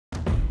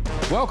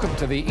Welcome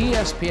to the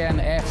ESPN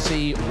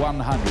FC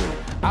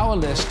 100, our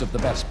list of the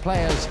best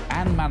players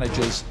and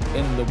managers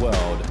in the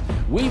world.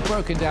 We've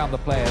broken down the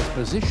players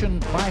position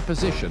by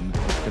position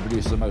to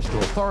produce the most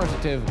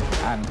authoritative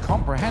and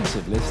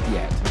comprehensive list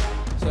yet.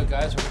 So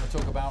guys, we're going to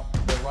talk about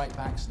the right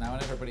backs now,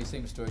 and everybody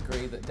seems to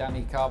agree that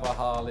Dani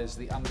Carvajal is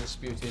the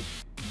undisputed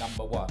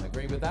 #1.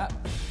 Agree with that?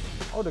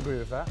 I would agree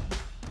with that.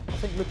 I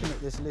think looking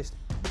at this list,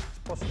 it's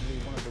possibly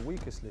one of the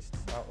weakest lists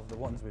out of the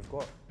ones we've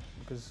got,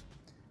 because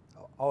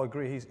I'll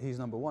agree he's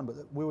 #1, but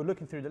we were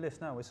looking through the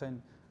list now, we're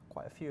saying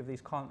quite a few of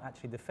these can't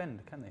actually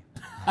defend, can they?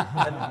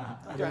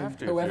 You don't have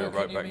to if you're a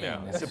right back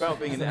now. It's about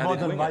being an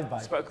added winger.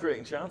 It's about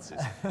creating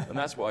chances. And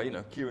that's why, you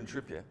know, Kieran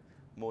Trippier,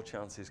 more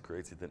chances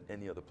created than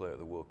any other player at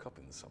the World Cup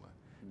in the summer.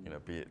 You know,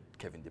 be it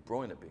Kevin De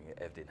Bruyne, being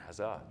it Eden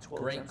Hazard.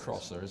 12 Great chances.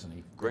 crosser, isn't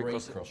he? Great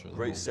crosser.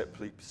 Great set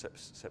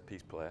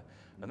piece player.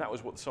 And that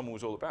was what the summer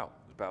was all about.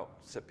 It was about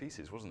set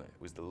pieces, wasn't it?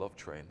 It was the love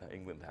train that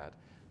England had,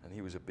 and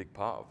he was a big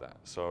part of that.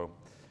 So,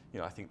 you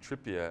know, I think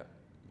Trippier,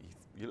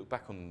 you look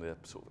back on the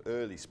sort of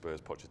early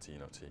Spurs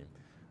Pochettino team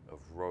of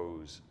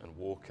Rose and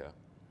Walker.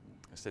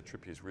 Instead,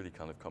 Trippier's really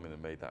kind of come in and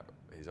made that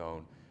his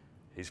own.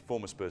 His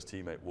former Spurs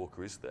teammate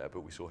Walker is there,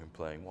 but we saw him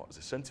playing as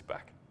a centre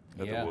back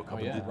at the World Cup.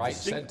 Right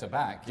centre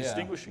back,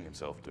 distinguishing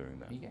himself doing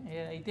that.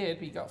 Yeah, he did.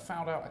 He got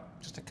fouled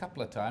out just a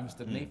couple of times,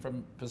 didn't he?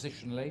 From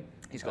positionally.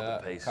 He's got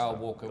the pace. Kyle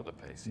Walker, got the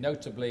pace,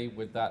 notably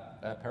with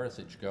that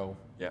Perisic goal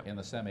in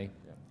the semi.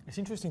 Yeah. It's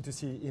interesting to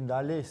see in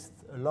that list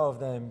a lot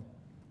of them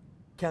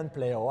can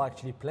play or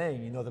actually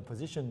playing in other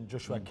positions.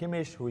 Joshua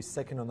Kimmich, who is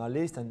second on our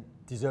list and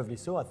deservedly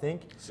so, I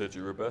think.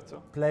 Sergio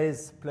Roberto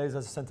plays as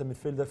a centre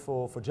midfielder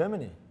for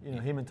Germany. You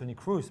know, him and Toni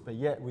Kroos, but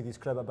yet with his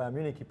club at Bayern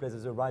Munich, he plays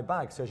as a right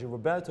back. Sergio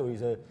Roberto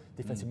is a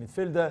defensive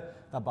midfielder.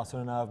 That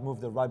Barcelona have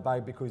moved the right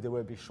back because they were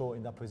a bit short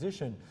in that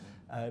position.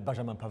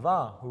 Benjamin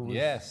Pavard, who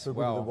was so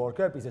good in the World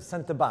Cup, is a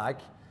centre back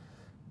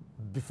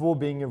before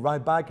being a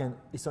right back, and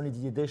it's only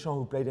Didier Deschamps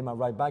who played him at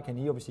right back, and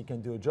he obviously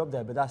can do a job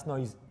there, but that's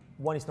not his.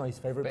 One, it's not his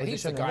favourite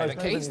position.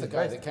 He's the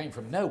guy that came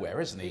from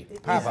nowhere, isn't he?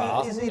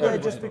 Pavard. Is he there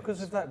just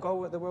because of that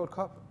goal at the World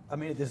Cup? I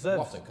mean, it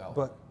deserves. What a goal.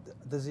 But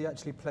does he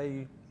actually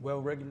play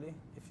well regularly?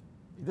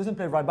 He doesn't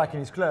play right back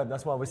in his club.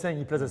 That's why we're saying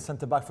he plays as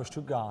centre back for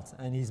Stuttgart,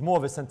 and he's more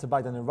of a centre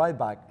back than a right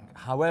back.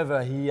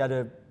 However, he had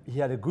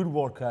a good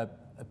World Cup,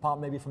 apart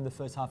maybe from the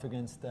first half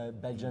against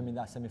Belgium in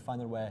that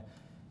semi-final where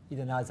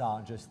Eden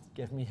Hazard just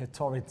gave me a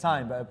torrid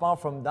time. But apart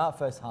from that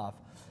first half,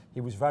 he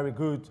was very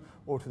good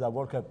all through that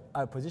World Cup.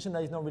 A position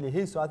that is not really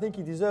his, so I think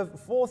he deserves.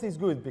 Fourth is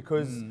good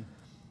because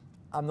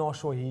I'm not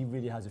sure he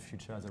really has a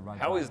future as a right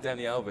back. How is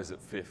Dani Alves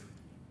at 5th?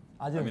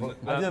 I didn't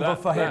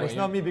vote for him. It's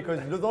not me, because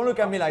don't look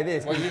at me like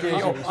this. Well,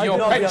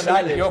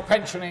 you're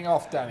pensioning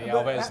off Dani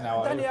Alves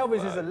now. Dani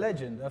Alves is a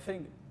legend. I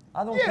think.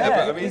 I don't care.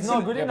 But I mean, he's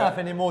not good enough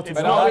anymore to be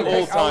on the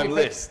all-time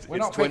list. We're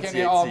not picking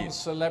it on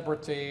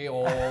celebrity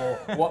or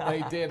what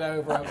they did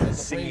over the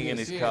singing in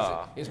his years.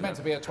 car. It's meant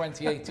to be a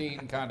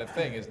 2018 kind of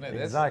thing, isn't it?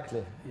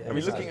 Exactly. Yeah, I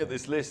mean, looking at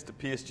this list, the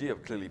PSG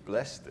have clearly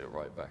blessed their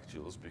right back,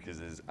 Jules, because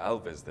there's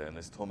Alves there and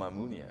there's Thomas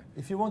Meunier.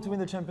 If you want to win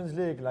the Champions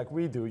League like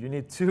we do, you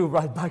need 2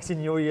 right backs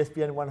in your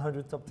ESPN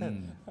 100 top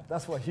 10.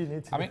 That's what you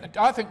need to do. I mean,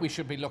 I think we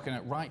should be looking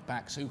at right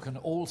backs who can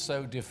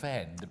also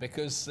defend,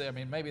 because, I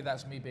mean, maybe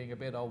that's me being a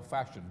bit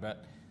old-fashioned,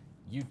 but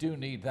you do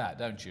need that,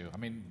 don't you? I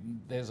mean,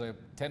 there's a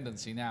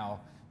tendency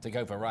now to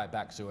go for right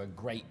backs who are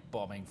great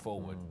bombing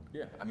forward.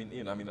 Yeah, I mean,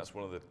 Ian, that's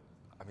one of the.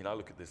 I mean, I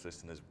look at this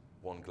list and there's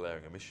one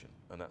glaring omission,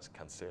 and that's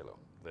Cancelo,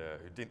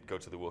 who didn't go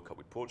to the World Cup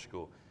with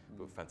Portugal,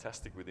 but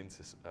fantastic with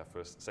Inter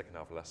second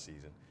half of last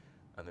season,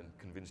 and then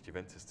convinced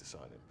Juventus to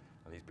sign him,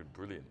 and he's been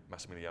brilliant.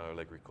 Massimiliano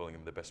Allegri calling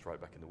him the best right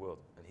back in the world,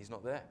 and he's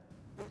not there.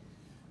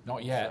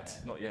 Not yet.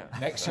 Not yet.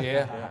 Next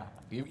year.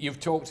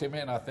 You've talked him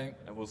in, I think.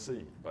 And we'll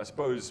see. But I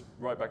suppose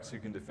right backs who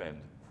can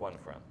defend, Juan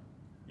Fran.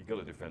 You've got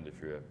to defend if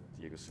you're a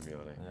Diego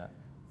Simeone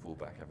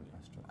fullback, haven't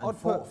you?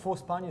 And four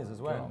Spaniards as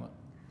well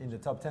in the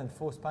top 10.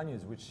 4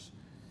 Spaniards, which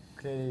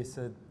clearly is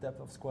a depth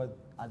of squad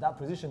at that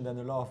position than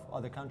a lot of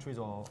other countries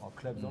or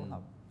clubs don't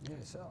have.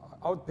 Yes,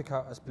 I would pick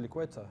out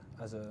Azpilicueta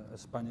as a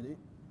Spaniard.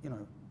 You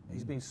know,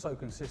 he's been so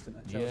consistent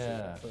at Chelsea.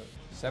 Yeah,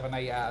 7,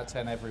 8 out of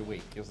 10 every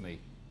week, isn't he?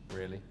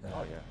 Really?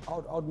 Oh yeah.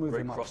 I'd move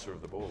Great him up. crosser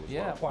of the ball as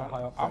well. Quite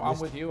high up. I'm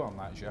with you on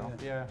that, Joe.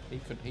 Yeah, he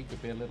could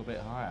be a little bit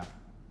higher.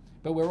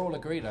 But we're all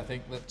agreed, I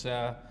think, that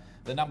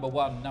the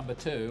 #1,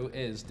 #2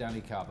 is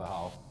Dani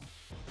Carvajal.